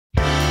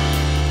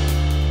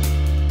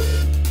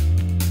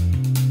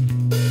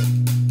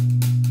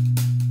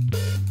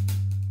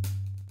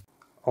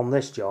On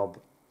this job,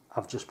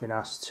 I've just been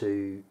asked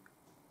to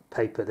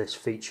paper this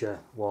feature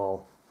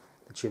wall,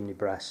 the chimney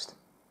breast.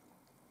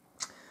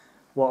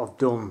 What I've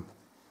done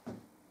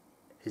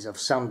is I've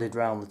sanded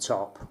round the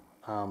top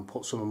and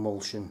put some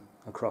emulsion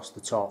across the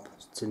top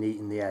to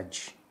neaten the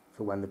edge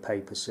for when the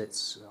paper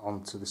sits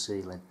onto the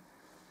ceiling.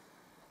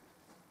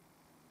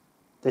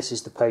 This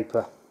is the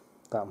paper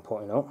that I'm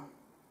putting up.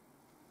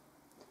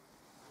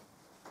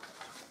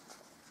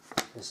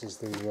 This is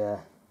the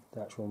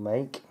actual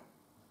make,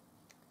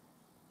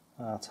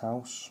 Art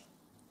House.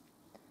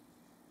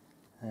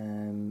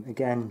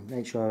 Again,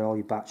 make sure all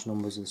your batch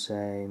numbers are the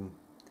same,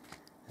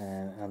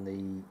 and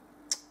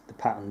the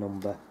pattern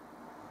number.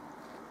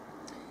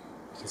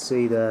 You can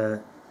see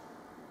there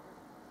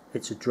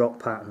it's a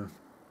drop pattern,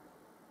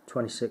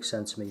 26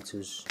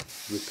 centimeters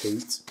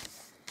repeat,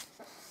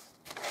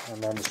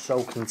 and then the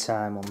soaking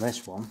time on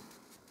this one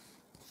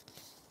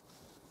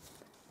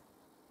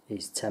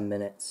is 10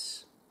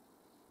 minutes.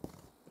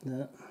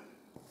 There.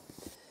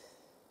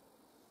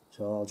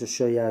 So I'll just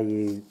show you how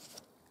you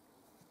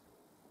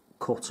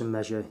cut and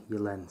measure your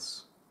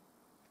lengths.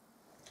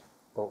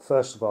 But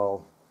first of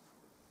all,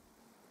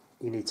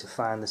 you need to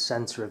find the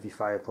centre of your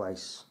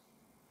fireplace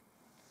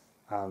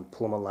and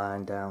plumb a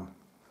line down.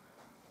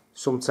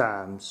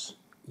 Sometimes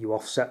you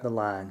offset the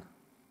line,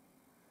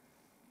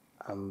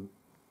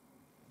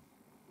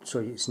 so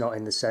it's not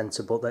in the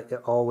centre, but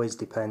it always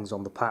depends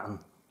on the pattern.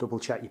 Double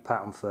check your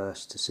pattern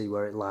first to see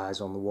where it lies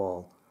on the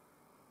wall,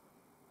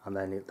 and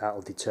then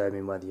that'll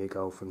determine whether you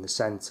go from the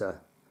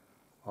centre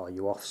or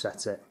you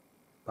offset it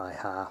by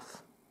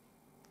half.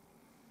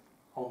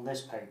 On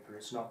this paper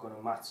it's not going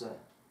to matter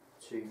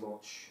too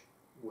much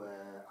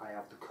where I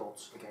have the cut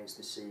against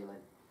the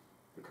ceiling,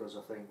 because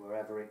I think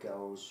wherever it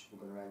goes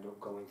we're going to end up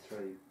going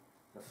through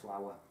the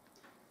flower.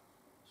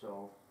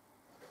 So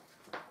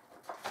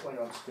what you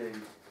want to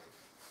do,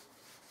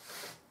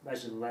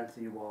 measure the length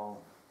of your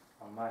wall.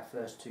 On my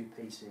first two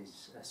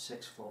pieces are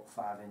 6 foot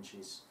 5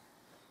 inches.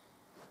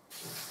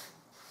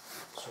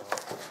 So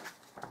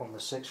on the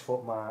 6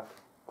 foot mark,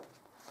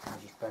 I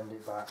just bend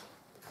it back,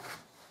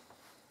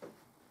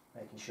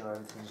 making sure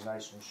everything's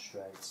nice and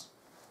straight,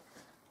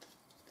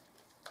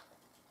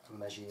 and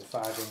measure your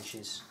 5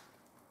 inches.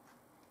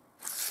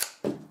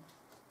 And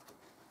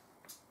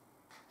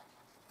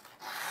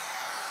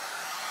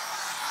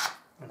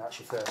that's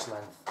your first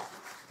length.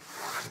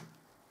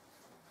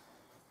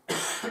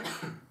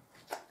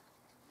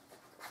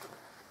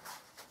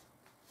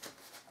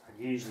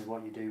 Usually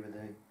what you do with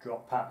a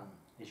drop pattern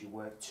is you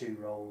work 2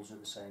 rolls at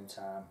the same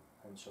time,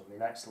 and so my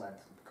next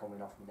length will be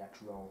coming off my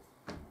next roll.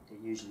 It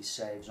usually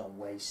saves on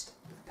waste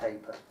of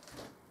paper.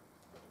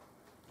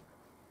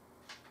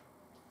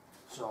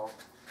 So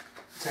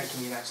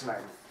taking your next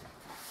length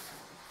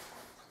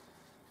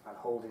and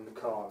holding the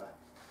corner at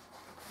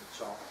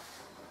the top,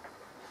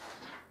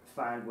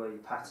 find where your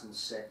pattern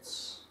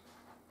sits,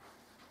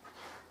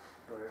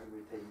 where it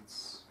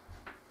repeats.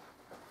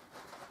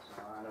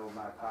 So I know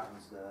my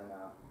pattern's there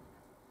now.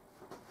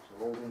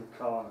 So holding the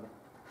corner,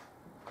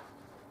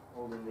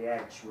 holding the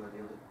edge where the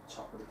other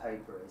top of the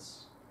paper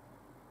is,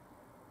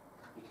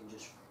 you can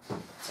just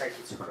take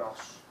it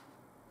across,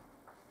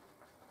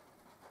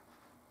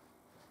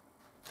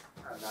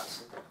 and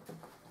that's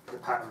the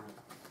pattern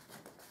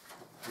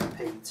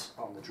repeat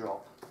on the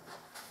drop.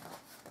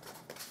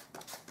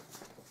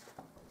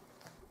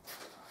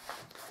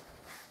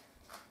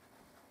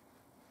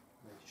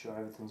 Making sure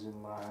everything's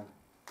in line.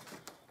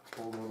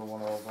 Pull the other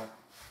one over.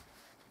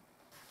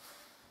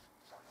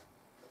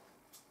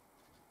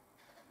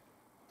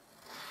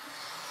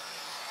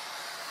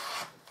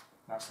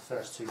 That's the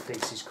first 2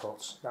 pieces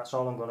cut. That's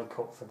all I'm going to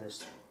cut for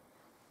this,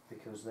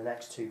 because the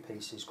next 2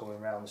 pieces going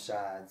around the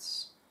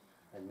sides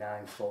are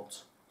 9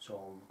 foot, so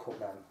I'll cut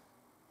them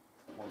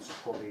once I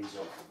put these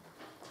up.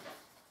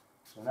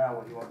 So now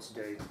what you want to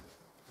do,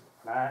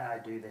 and I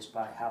do this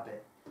by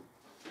habit,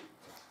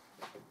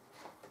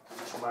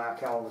 just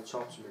mark all the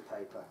tops of the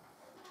paper.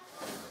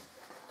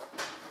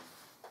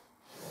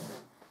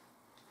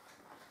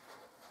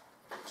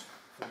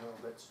 A little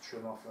bit to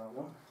trim off that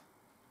one.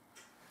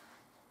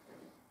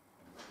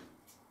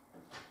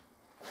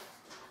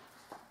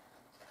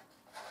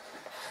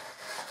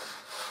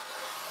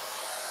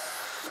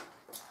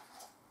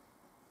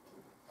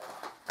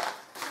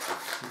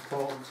 It's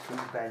important to keep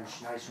the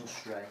bench nice and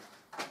straight,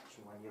 so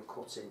when you're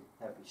cutting,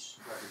 every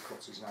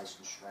cut is nice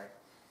and straight.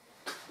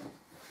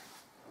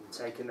 And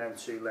taking them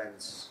 2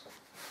 lengths,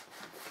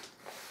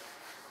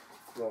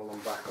 roll them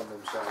back on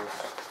themselves.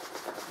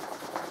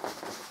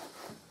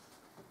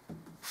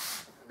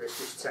 And this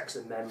just takes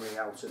the memory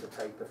out of the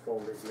paper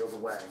folded the other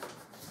way.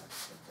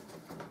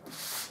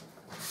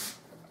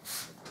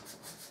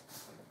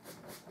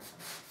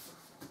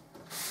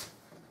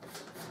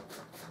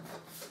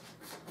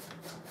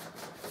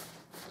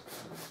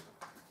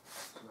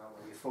 So now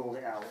when you fold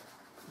it out,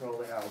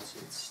 roll it out,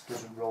 it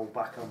doesn't roll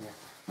back on you.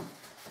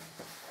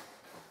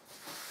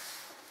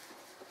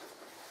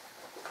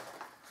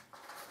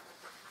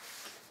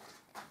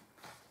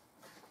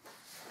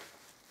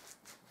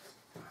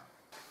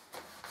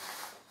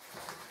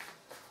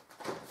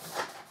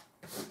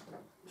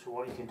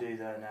 what you can do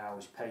there now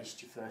is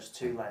paste your first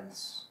 2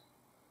 lengths,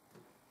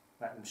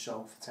 let them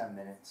soak for 10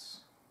 minutes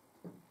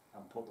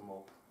and put them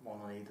up,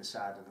 one on either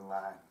side of the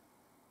line,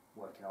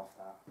 working off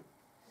that.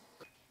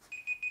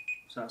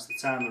 So that's the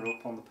timer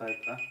up on the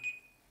paper.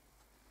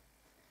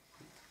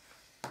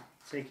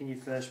 Taking your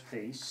first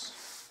piece,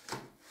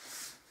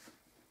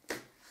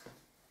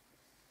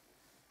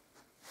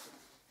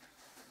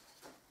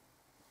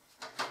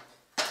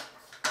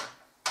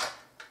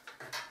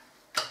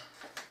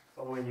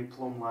 following your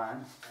plumb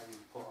line that you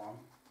put on.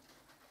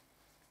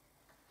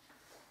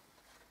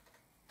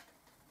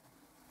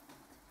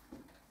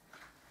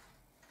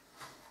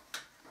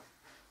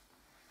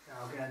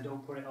 Now again,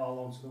 don't put it all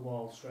onto the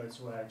wall straight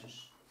away,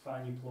 just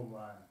find your plumb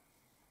line,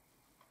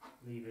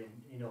 leaving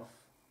enough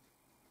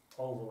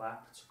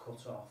overlap to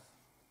cut off.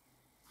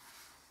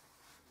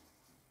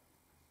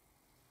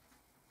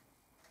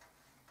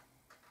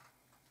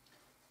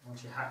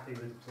 Once you're happy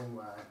with the plumb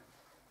line,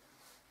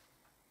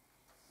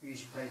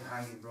 use your paper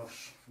hanging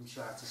brush from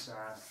side to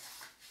side,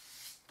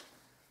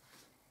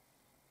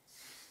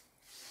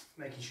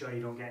 making sure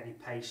you don't get any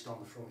paste on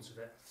the front of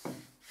it.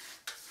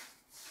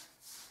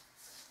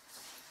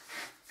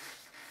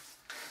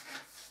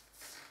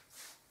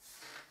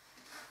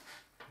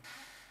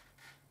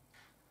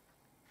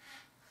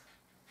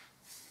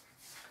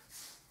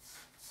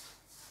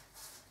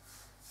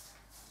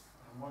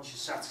 And once you're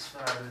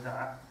satisfied with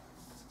that,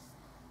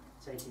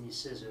 taking your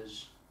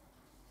scissors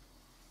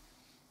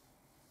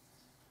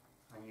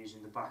and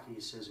using the back of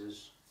your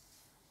scissors,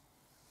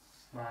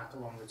 mark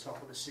along the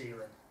top of the ceiling.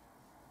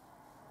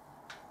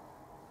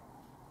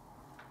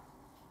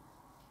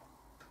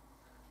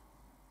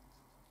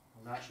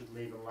 And that should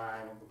leave a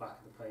line on the back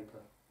of the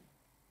paper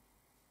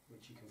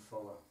which you can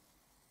follow.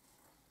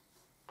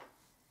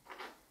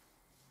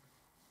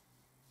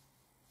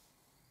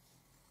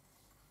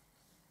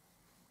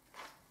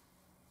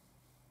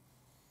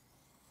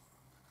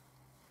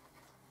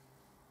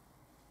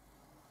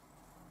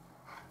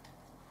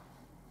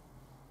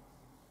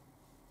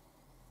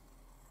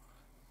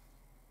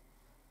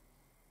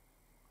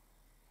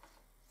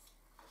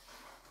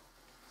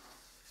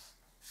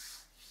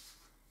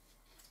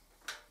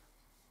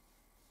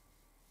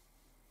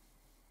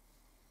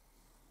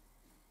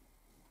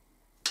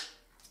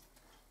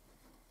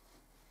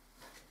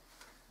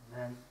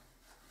 And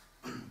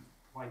then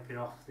wiping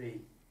off the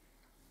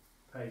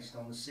paste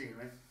on the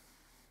ceiling.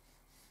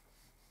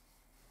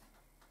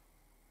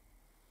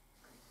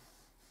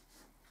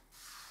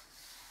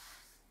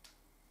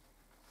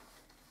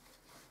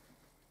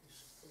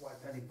 Just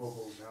wipe any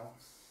bubbles out.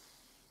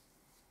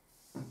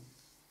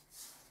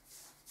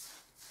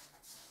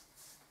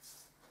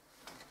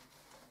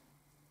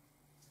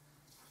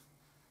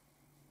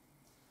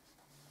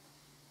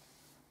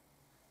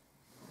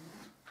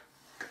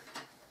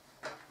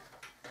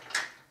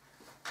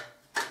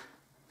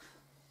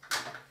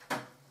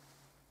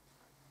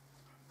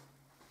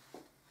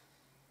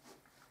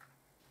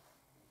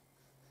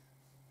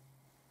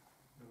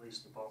 Release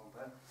the bottom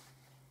bit.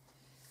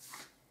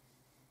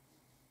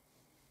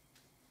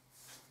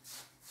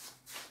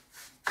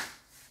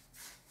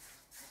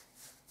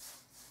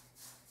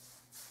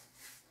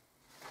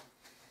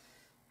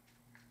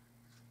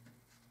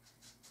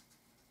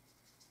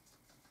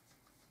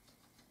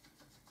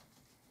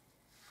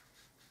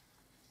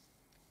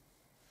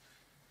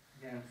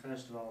 Again,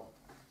 first of all,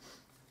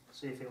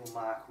 see if it will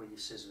mark with your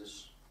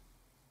scissors.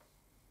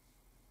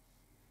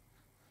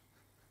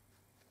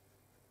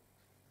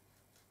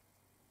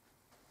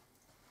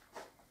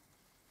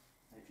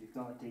 If you've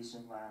got a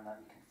decent line that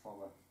you can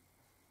follow,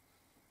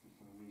 you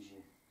can use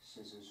your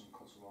scissors and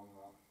cut along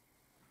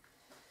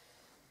that.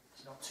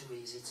 It's not too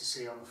easy to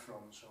see on the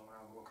front, so I'm going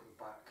to have a look at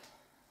the back.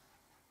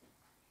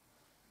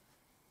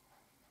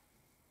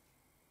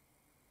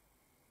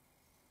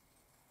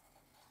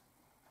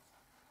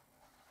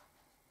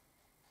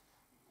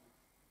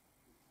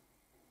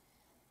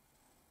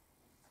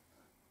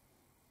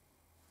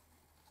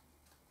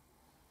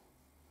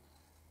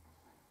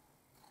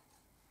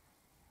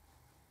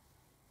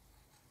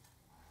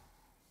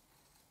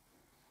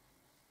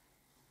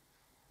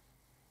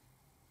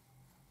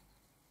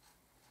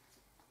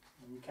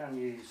 You can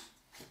use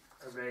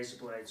a razor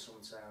blade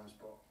sometimes,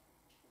 but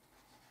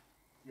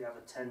you have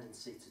a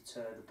tendency to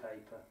tear the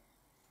paper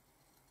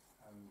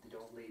and they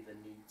don't leave a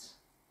neat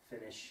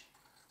finish.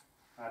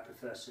 I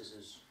prefer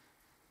scissors.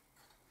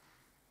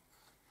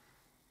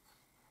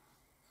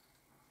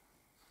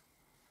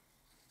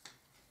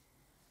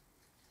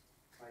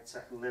 Might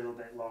take a little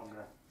bit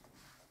longer,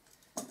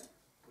 but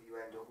you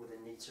end up with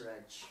a neater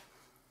edge.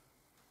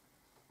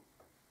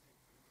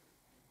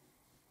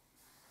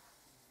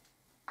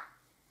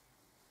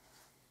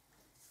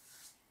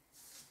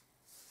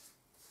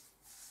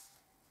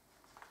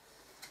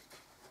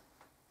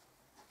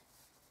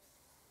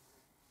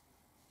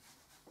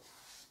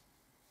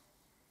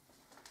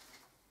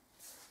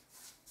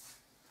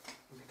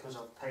 Because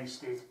I've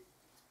pasted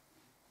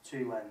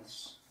 2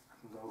 lengths, I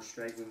can go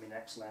straight with my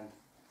next length.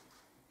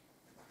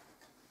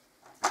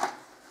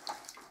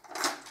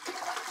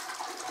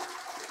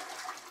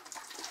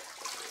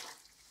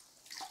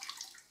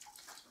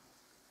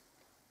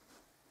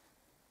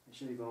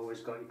 sure you've always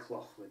got your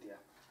cloth with you.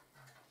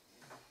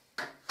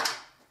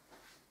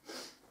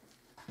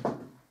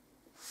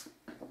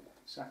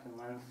 Second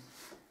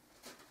length.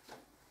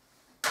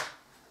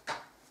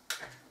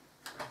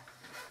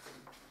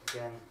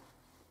 Again,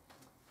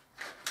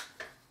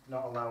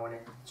 not allowing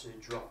it to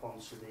drop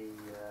onto the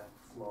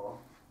floor.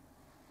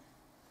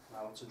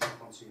 Allow it to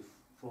drop onto your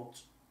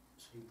foot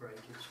so you break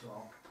its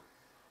fall.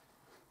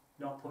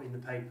 Not putting the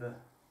paper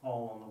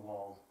all on the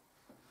wall.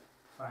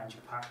 Find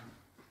your pattern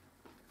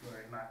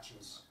where it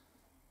matches.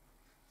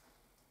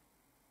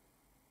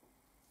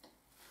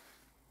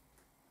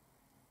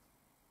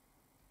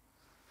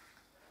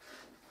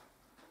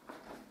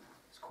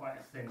 It's quite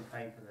a thin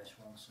paper, this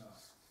one, so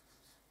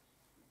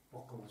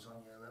buckles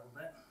on you a little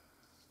bit.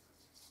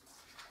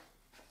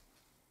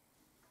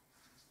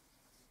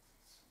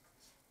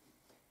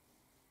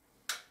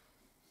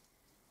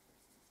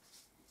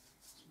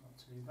 It's not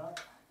too bad.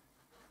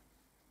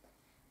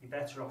 You're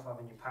better off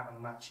having your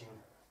pattern matching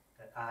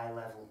at eye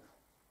level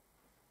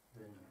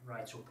than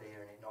right up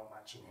here and it not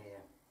matching here.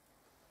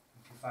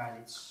 If you find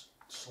it's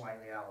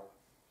slightly out,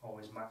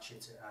 always match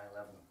it at eye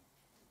level.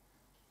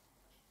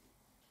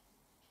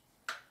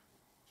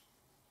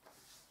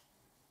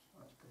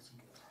 That's pretty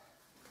good.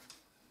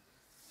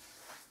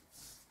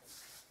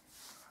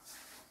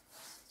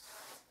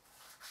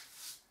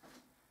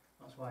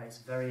 That's why it's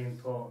very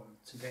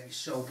important to get your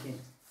soaking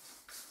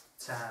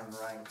time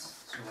right,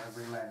 so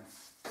every length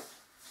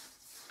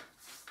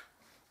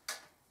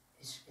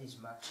is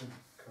matching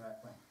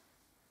correctly.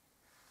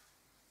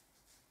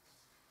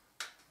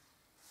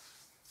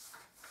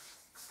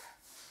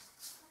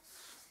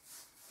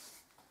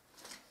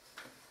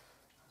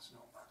 That's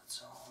not bad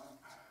at all.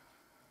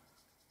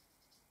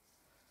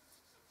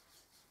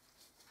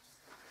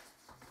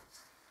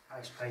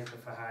 Nice paper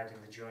for hiding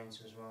the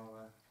joints as well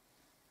there.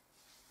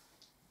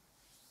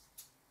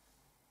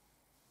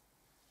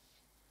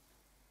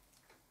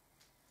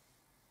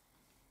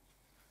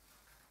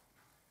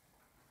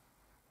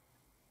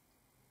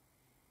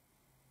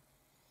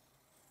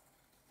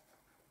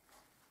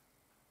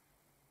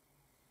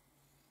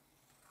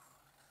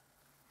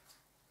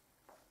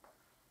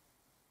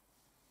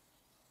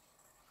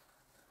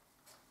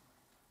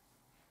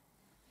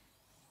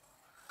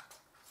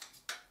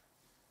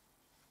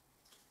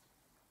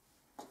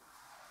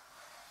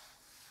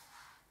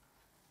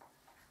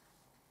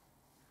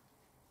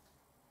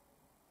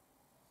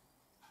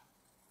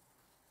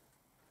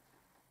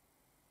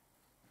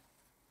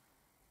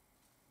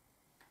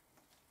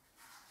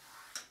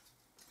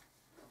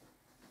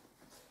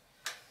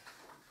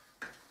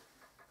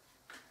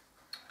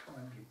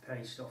 Wipe your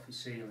paste off your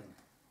ceiling.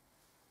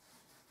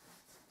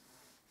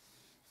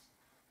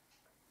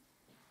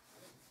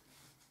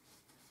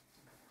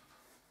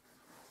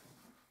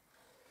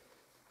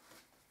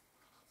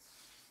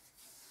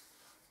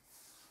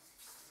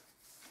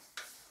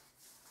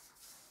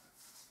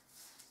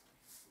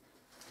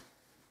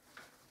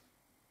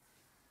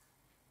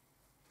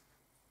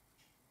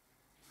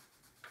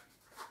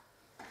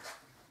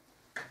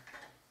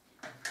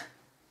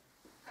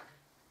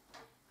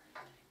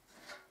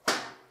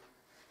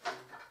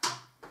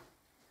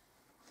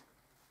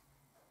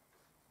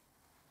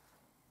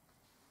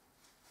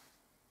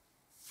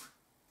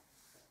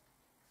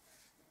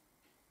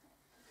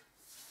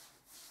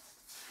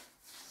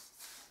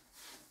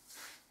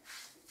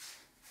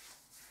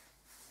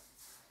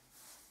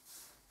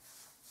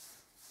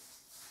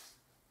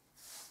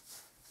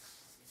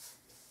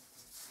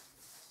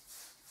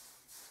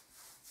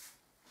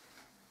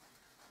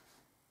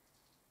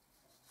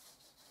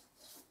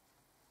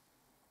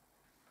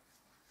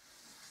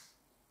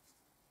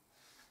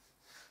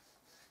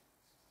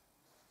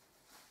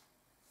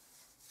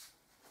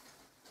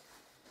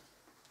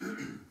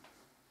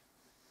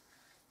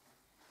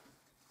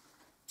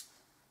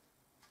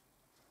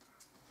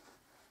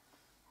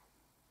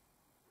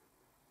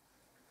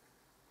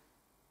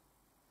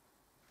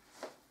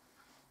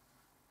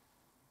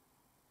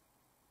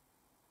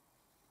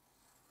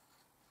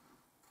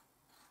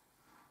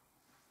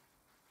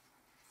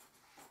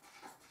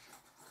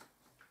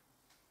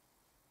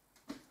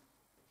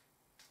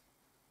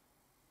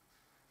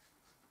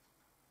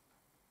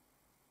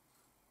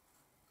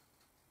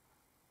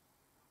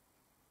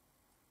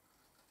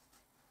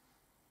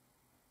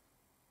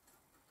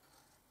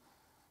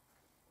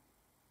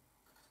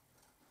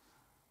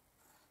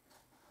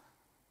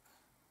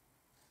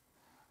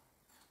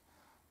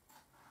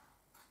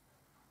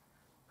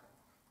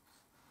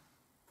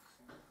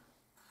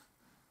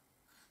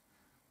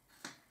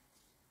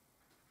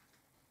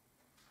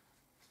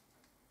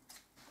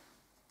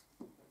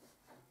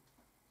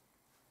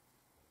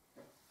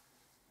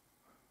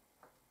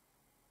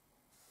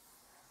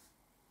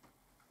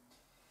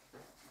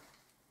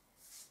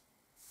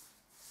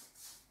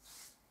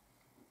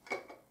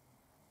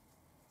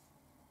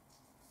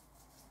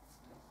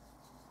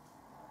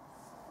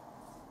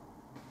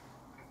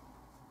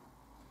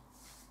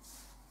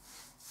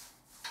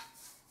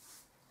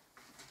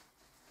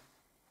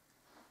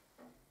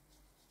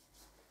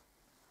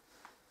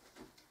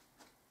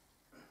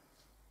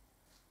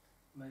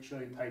 Make sure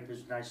your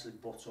paper's nicely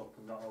butt up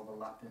and not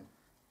overlapping.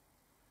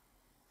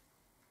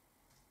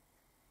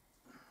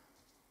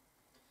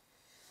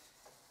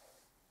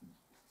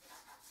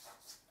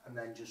 And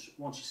then just,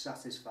 once you're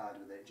satisfied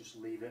with it, just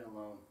leave it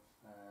alone.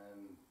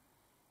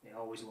 It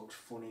always looks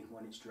funny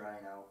when it's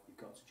drying out. You've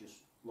got to just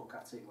look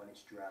at it when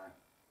it's dry.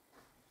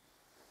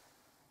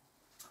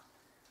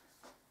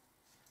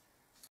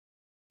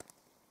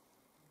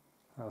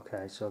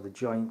 Okay, so the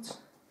joint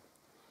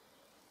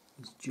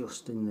is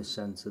just in the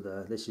centre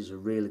there. This is a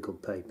really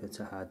good paper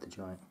to hide the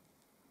joint.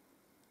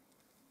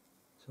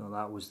 So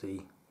that was the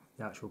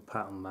actual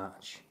pattern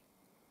match.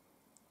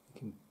 You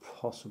can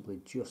possibly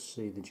just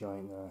see the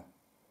joint there.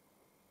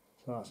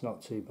 So that's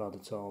not too bad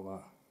at all,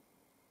 that.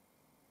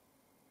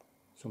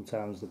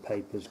 Sometimes the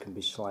papers can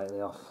be slightly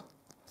off,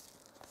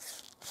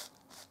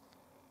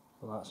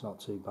 but that's not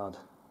too bad,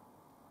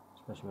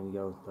 especially when you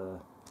go there.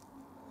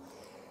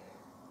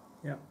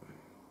 Yep.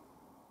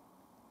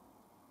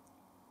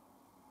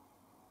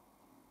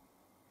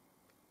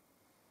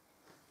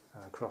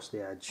 And across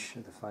the edge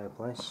of the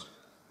fireplace.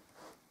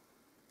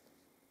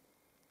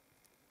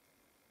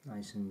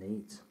 Nice and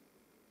neat.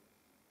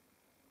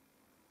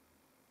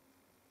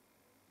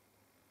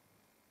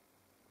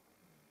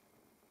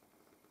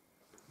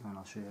 And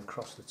I'll show you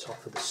across the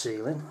top of the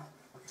ceiling.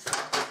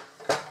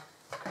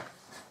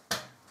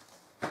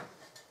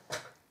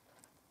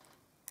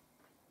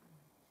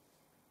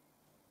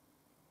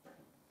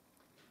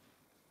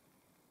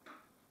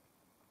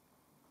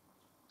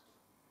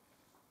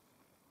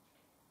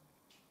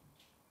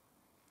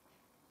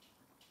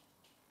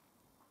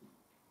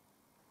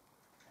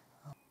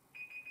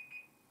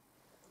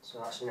 So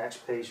that's the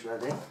next piece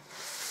ready.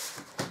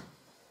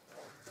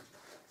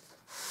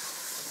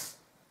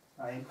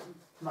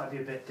 It might be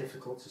a bit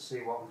difficult to see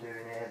what I'm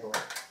doing here, but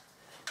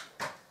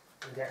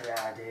you get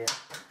the idea.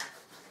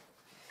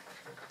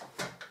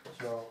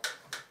 So,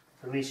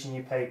 releasing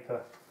your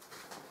paper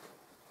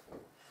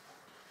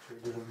so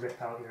it doesn't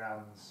rip out your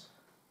hands.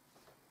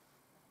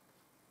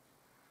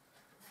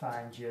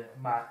 Find your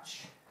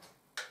match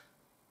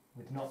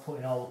with not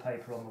putting all the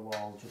paper on the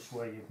wall, just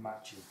where you've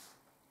matched it.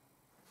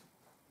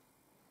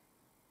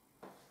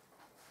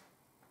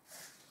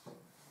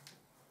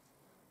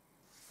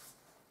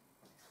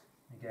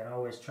 Again,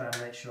 always try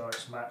and make sure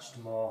it's matched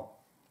more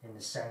in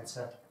the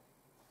centre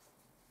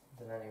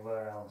than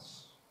anywhere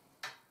else.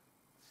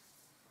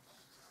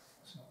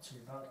 It's not too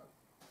bad.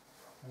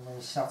 And when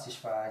you're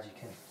satisfied, you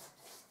can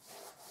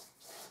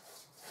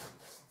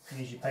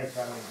use your paper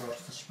handling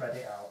brush to spread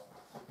it out.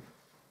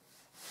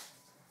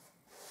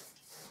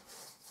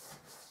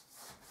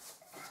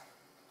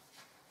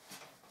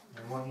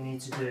 And what you need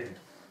to do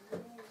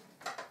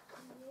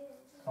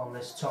on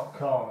this top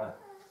corner,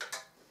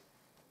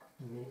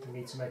 you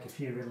need to make a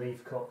few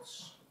relief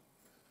cuts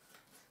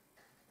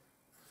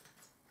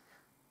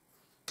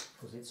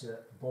because it's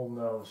a bull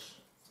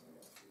nose,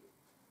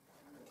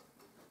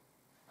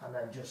 and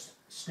then just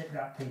stick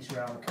that piece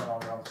around the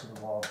corner onto the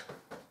wall.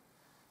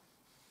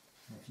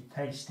 And if your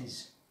paste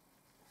is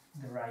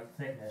the right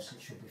thickness,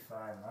 it should be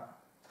fine, that.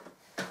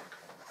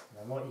 And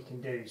then what you can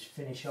do is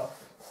finish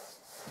off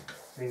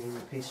bringing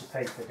your piece of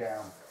paper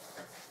down.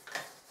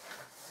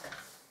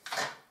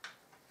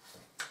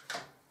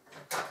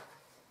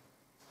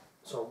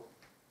 So,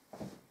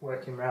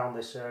 working around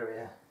this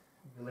area,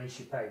 release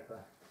your paper.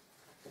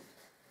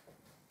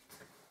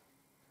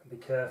 And be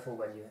careful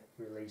when you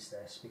release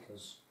this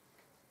because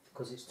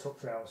it's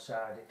tucked around the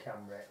side, it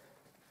can rip.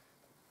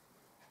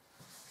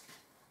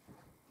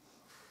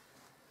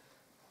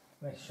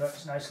 Make sure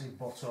it's nicely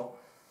butt up.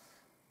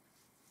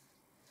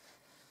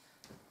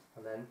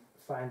 And then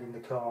finding the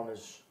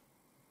corners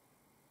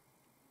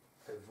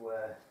of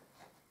where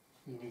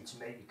you need to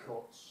make your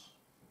cuts.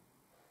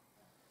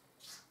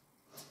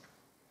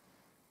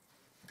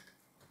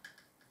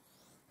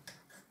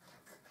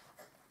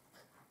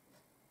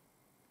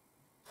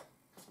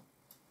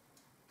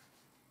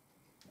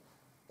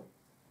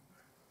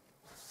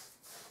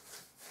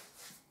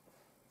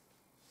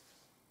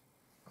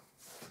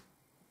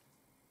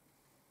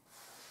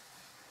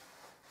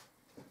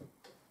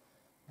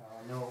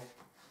 I know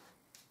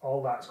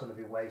all that's going to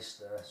be waste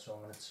there, so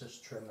I'm going to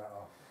just trim that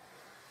off.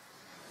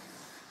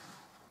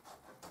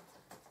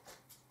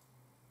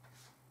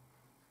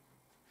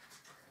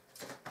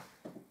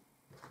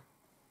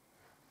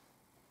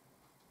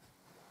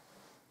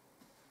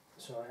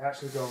 So it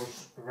actually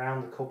goes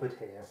around the cupboard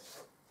here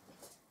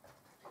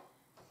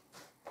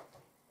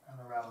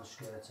and around the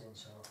skirting,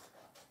 so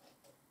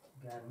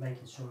again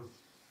making some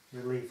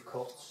relief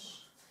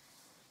cuts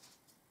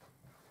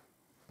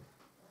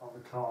on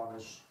the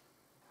corners.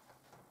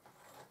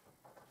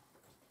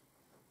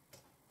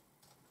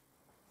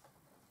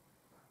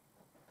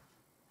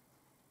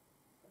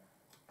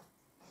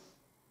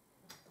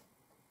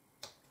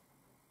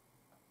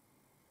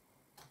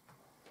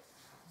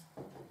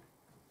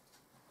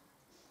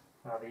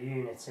 Now the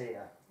unit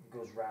here, it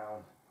goes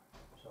round,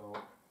 so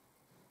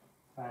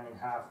finding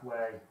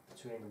halfway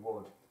between the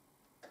wood,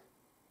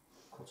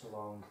 cut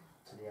along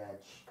to the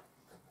edge.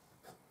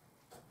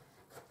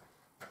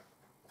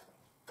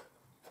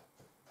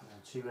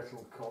 2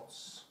 little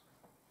cuts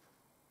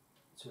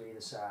to either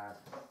side.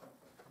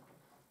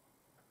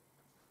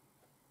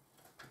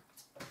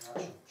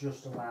 That should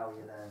just allow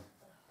you then,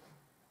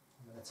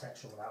 I'm going to take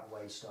some of that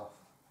waste off.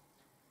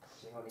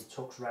 So it only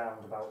tucks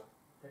round about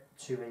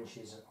 2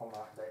 inches on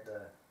that bit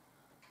there.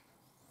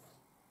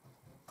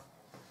 So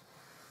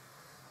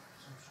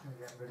I'm just going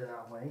to get rid of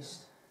that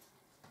waste.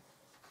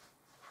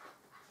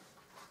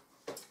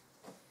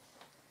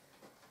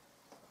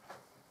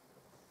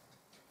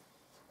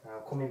 Now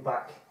coming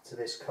back to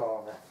this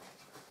corner,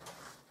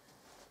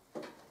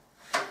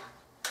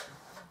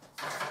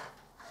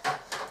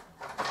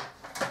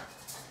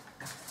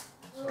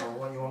 so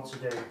what you want to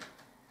do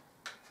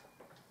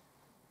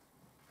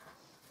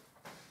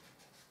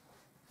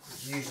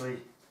is usually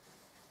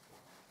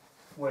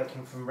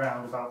working from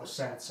round about the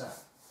centre.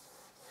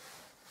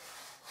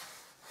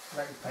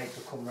 Let your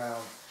paper come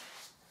round.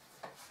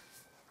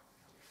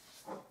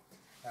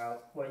 Now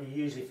what you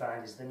usually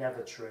find is they're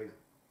never true.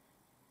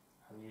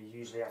 And you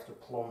usually have to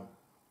plumb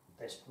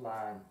this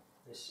line,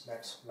 this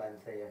next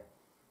length here,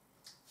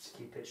 to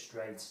keep it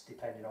straight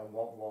depending on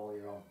what wall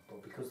you're on.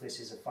 But because this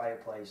is a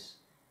fireplace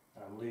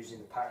and I'm losing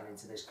the pattern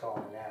into this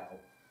corner now,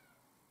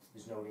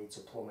 there's no need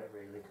to plumb it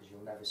really, because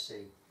you'll never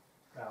see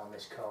round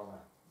this corner.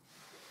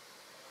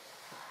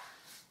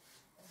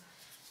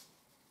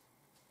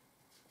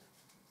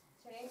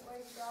 Jake, where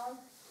have you gone?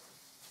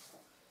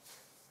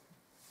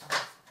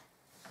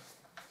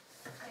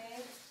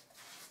 Jake?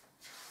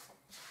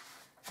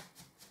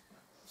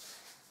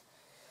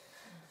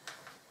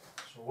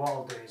 So what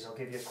I'll do is I'll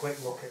give you a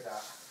quick look at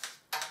that,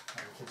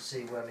 and you can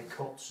see where my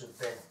cuts have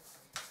been,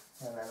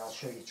 and then I'll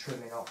show you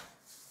trimming off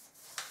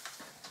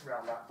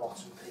around that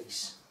bottom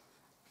piece.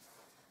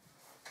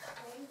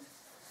 Okay.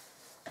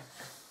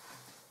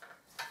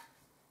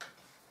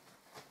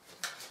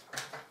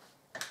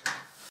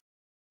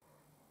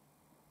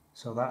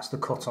 So that's the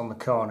cut on the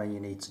corner you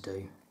need to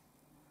do.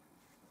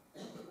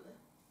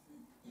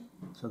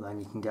 So then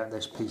you can get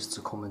this piece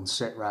to come and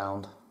sit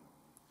round,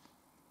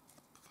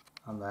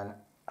 and then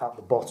at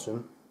the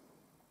bottom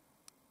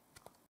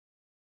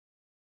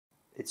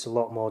it's a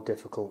lot more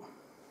difficult.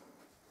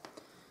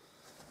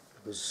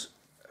 There's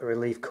a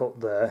relief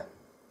cut there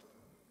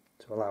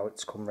to allow it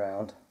to come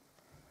round,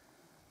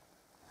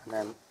 and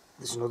then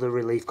there's another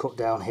relief cut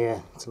down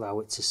here to allow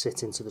it to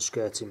sit into the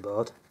skirting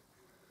board.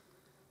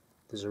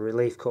 There's a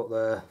relief cut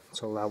there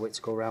to allow it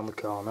to go around the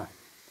corner.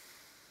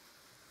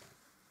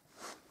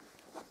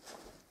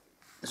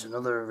 There's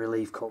another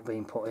relief cut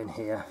being put in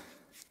here,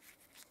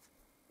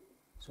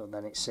 so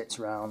then it sits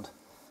round.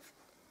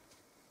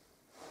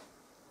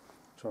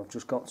 So I've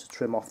just got to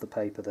trim off the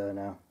paper there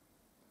now.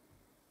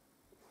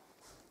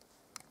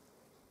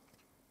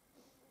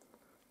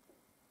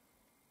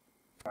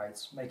 Right,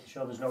 making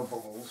sure there's no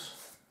bubbles.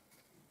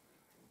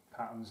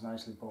 Pattern's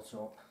nicely butt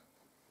up.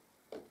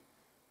 You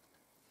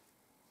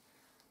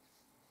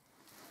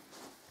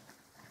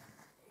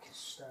can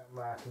start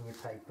marking your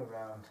paper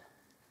round.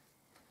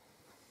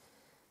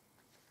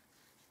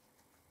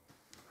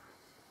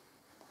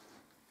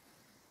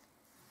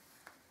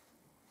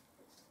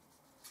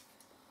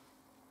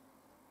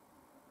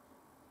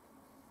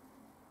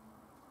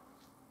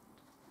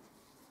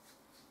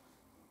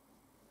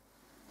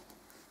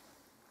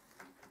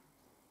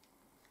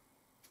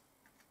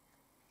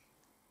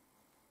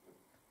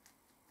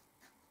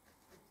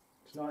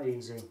 It's not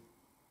easy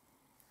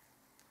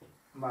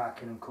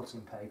marking and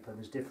cutting paper,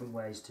 there's different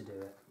ways to do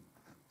it.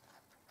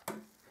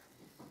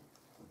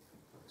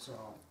 So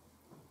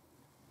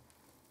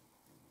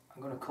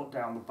I'm going to cut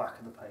down the back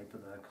of the paper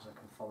there because I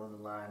can follow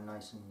the line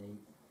nice and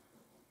neat.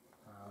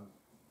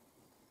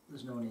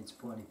 There's no need to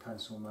put any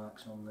pencil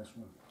marks on this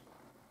one.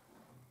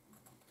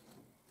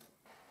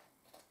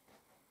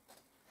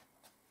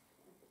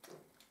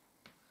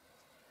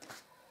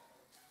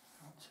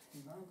 Not too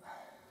bad.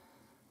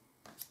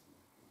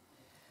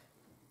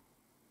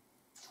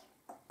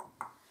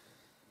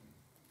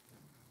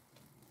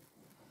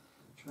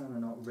 Trying to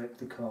not rip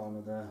the corner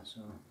there,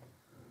 so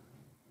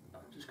I'm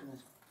just going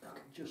to, I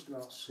can just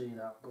about see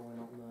that going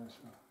up there.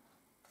 So.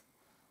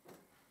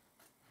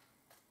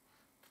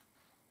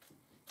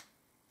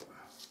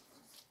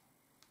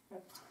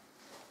 Yep.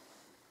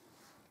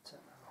 Take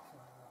that off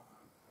like that.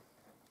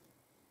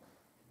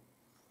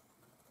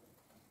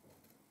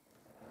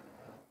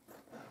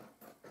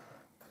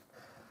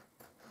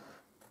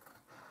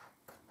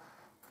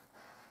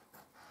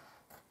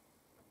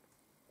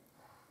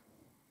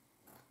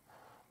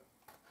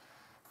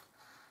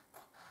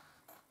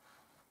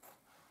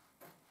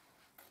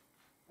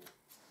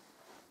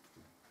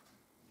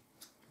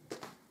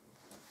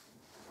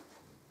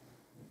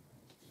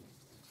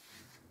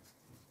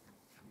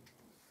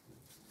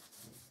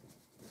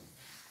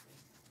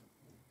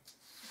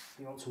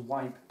 You want to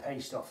wipe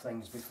paste off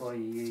things before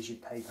you use your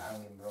paper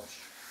hanging brush,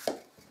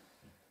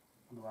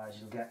 otherwise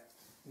you'll get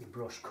your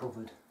brush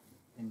covered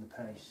in the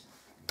paste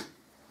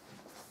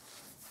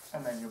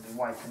and then you'll be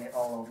wiping it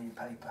all over your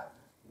paper.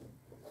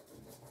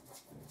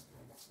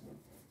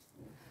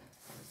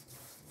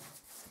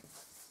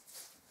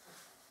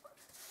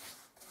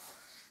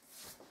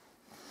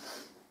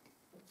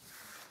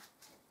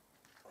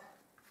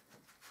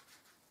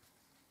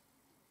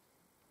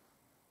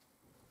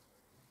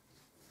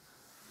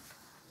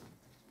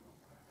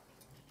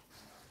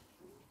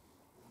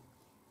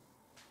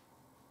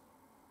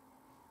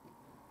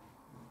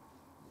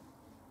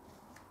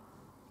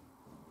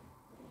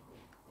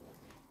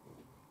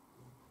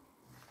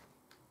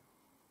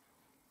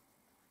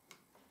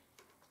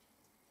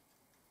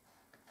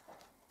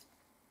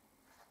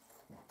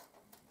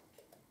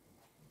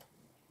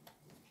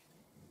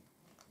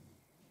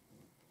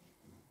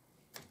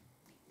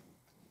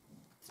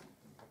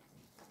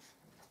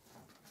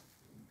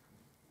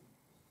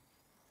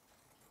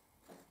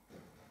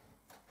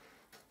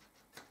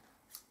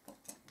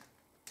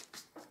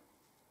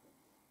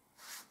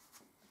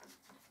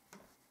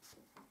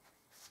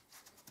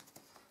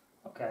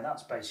 Okay,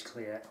 that's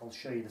basically it. I'll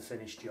show you the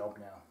finished job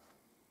now.